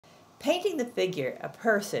Painting the figure, a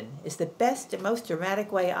person, is the best and most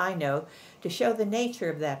dramatic way I know to show the nature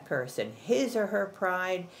of that person, his or her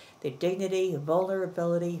pride, their dignity,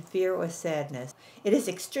 vulnerability, fear, or sadness. It is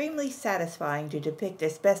extremely satisfying to depict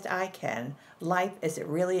as best I can life as it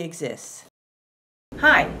really exists.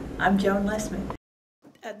 Hi, I'm Joan Lesemann.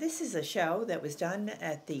 This is a show that was done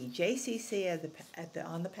at the JCC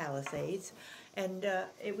on the Palisades, and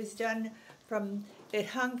it was done it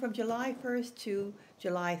hung from July 1st to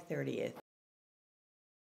July 30th.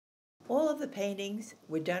 All of the paintings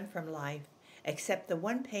were done from life, except the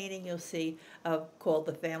one painting you'll see called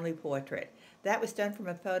The Family Portrait. That was done from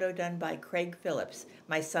a photo done by Craig Phillips,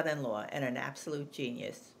 my son-in-law, and an absolute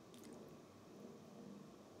genius.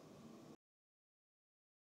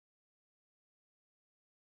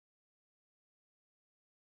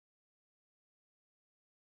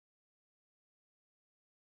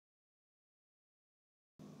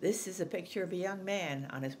 This is a picture of a young man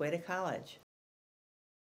on his way to college.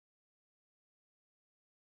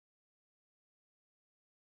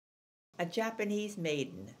 A Japanese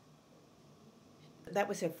maiden. That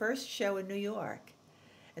was her first show in New York.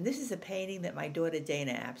 And this is a painting that my daughter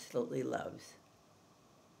Dana absolutely loves.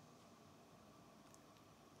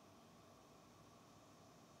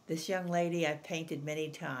 This young lady I've painted many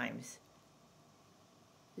times.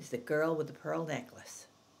 This is the girl with the pearl necklace.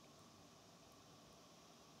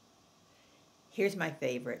 Here's my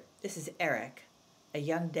favorite. This is Eric, a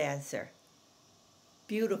young dancer.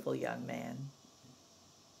 Beautiful young man.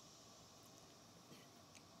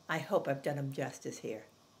 I hope I've done him justice here.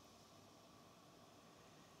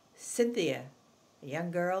 Cynthia, a young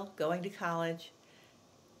girl going to college,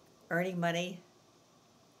 earning money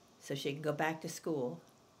so she can go back to school.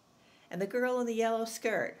 And the girl in the yellow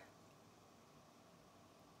skirt.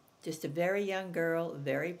 Just a very young girl,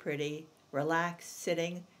 very pretty, relaxed,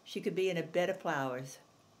 sitting. She could be in a bed of flowers.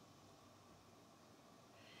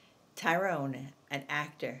 Tyrone, an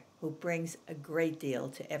actor who brings a great deal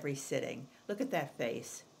to every sitting. Look at that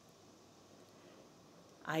face.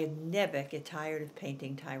 I never get tired of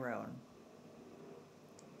painting Tyrone.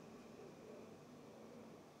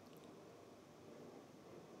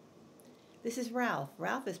 This is Ralph.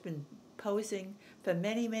 Ralph has been posing for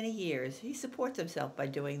many, many years. He supports himself by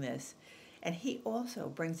doing this. And he also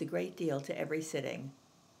brings a great deal to every sitting.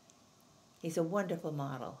 He's a wonderful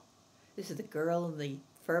model. This is the girl in the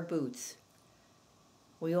fur boots.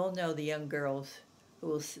 We all know the young girls who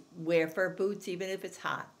will wear fur boots even if it's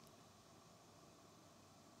hot.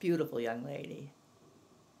 Beautiful young lady.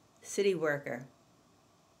 City worker.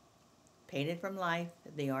 Painted from life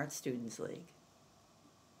at the Art Students League.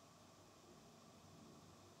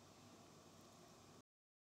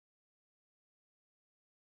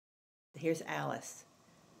 Here's Alice,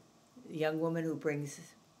 a young woman who brings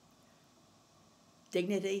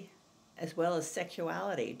dignity as well as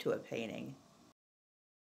sexuality to a painting.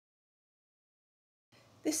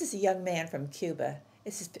 This is a young man from Cuba.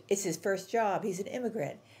 It's his first job. He's an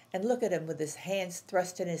immigrant. And look at him with his hands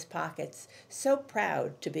thrust in his pockets, so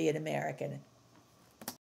proud to be an American.